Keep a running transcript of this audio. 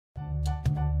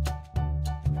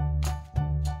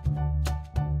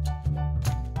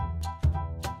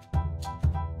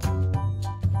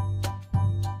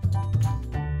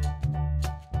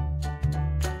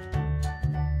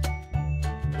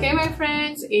Okay, my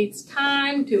friends, it's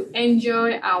time to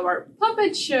enjoy our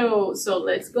puppet show. So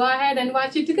let's go ahead and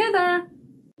watch it together.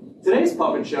 Today's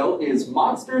puppet show is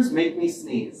Monsters Make Me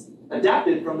Sneeze,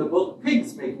 adapted from the book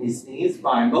Pigs Make Me Sneeze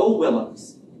by Mo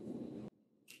Willems.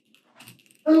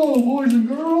 Hello, boys and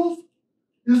girls.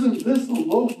 Isn't this a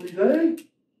lovely day?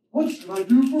 What should I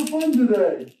do for fun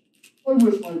today? I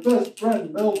wish my best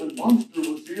friend Melvin Monster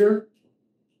was here.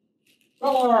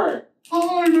 Toddler!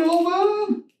 Hi,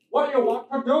 Melvin! What do you want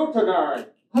to do today?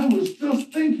 I was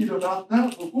just thinking about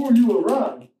that before you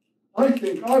arrived. I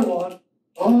think I want,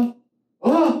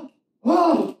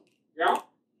 Yeah?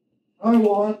 I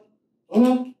want, A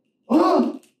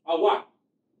what?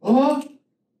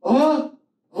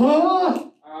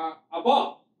 A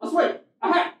ball, a swing,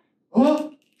 a hat.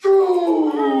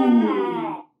 True!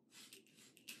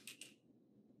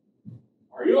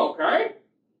 Are you okay?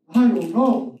 I don't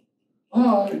know.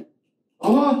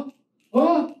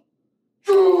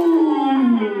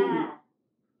 True!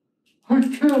 I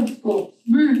can't stop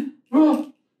sneezing.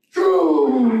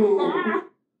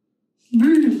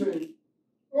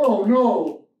 Oh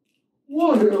no.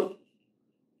 What if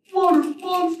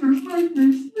monsters make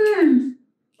me sneeze?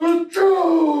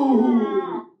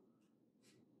 Achoo!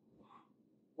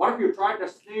 What if you tried to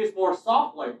sneeze more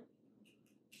softly?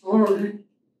 Sorry,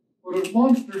 but if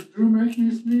monsters do make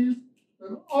me sneeze,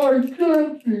 then I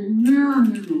can't be near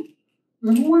you.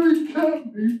 Then we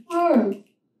can't be friends.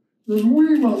 Then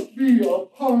we must be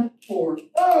apart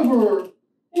forever.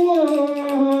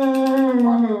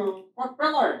 Whoa! What,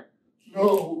 Billy?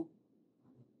 No,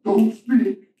 don't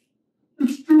speak.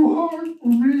 It's too hard for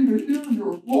me to hear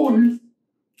your voice.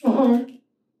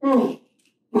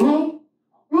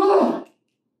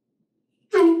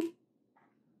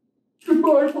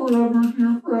 Goodbye forever,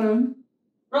 dear friend.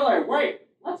 Billy, wait.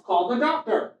 Let's call the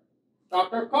doctor.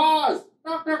 Dr. Cause!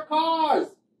 Dr. Cause!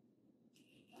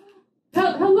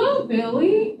 Hello,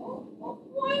 Billy.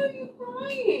 Why are you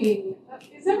crying?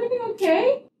 Is everything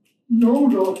okay? No,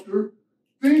 doctor.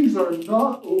 Things are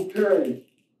not okay.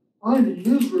 I'm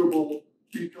miserable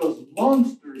because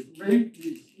monsters make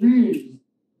me sneeze.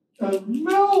 And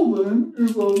Melvin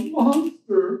is a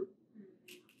monster.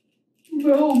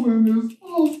 Melvin is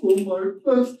also my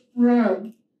best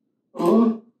friend.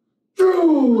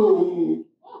 True!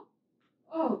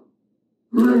 Oh.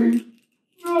 Great.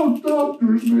 Now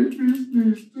doctors make me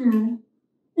sneeze too.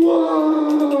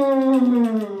 Whoa!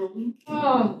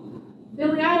 Oh,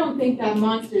 Billy, I don't think that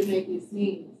monsters make you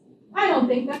sneeze. I don't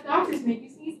think that doctors make you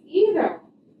sneeze either.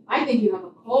 I think you have a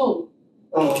cold.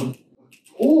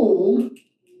 Cold?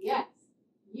 Yes,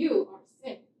 you are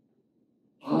sick.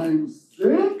 I'm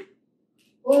sick?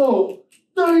 Oh,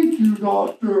 thank you,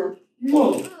 doctor.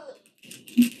 Whoa.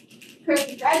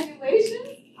 Congratulations,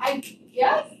 I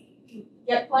guess.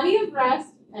 Get plenty of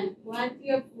rest and plenty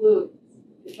of fluids.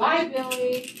 Goodbye,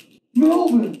 Billy.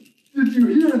 Melvin, did you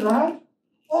hear that?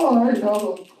 I have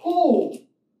a cold.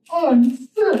 I'm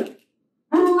sick.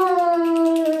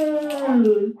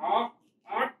 Hooray!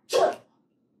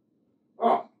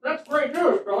 Oh, that's great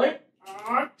news, Billy.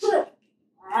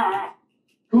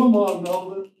 Come on,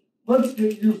 Melvin. Let's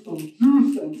get you some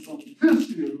juice and some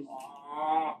tissues.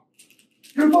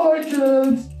 Goodbye,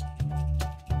 kids.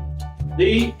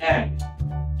 The end.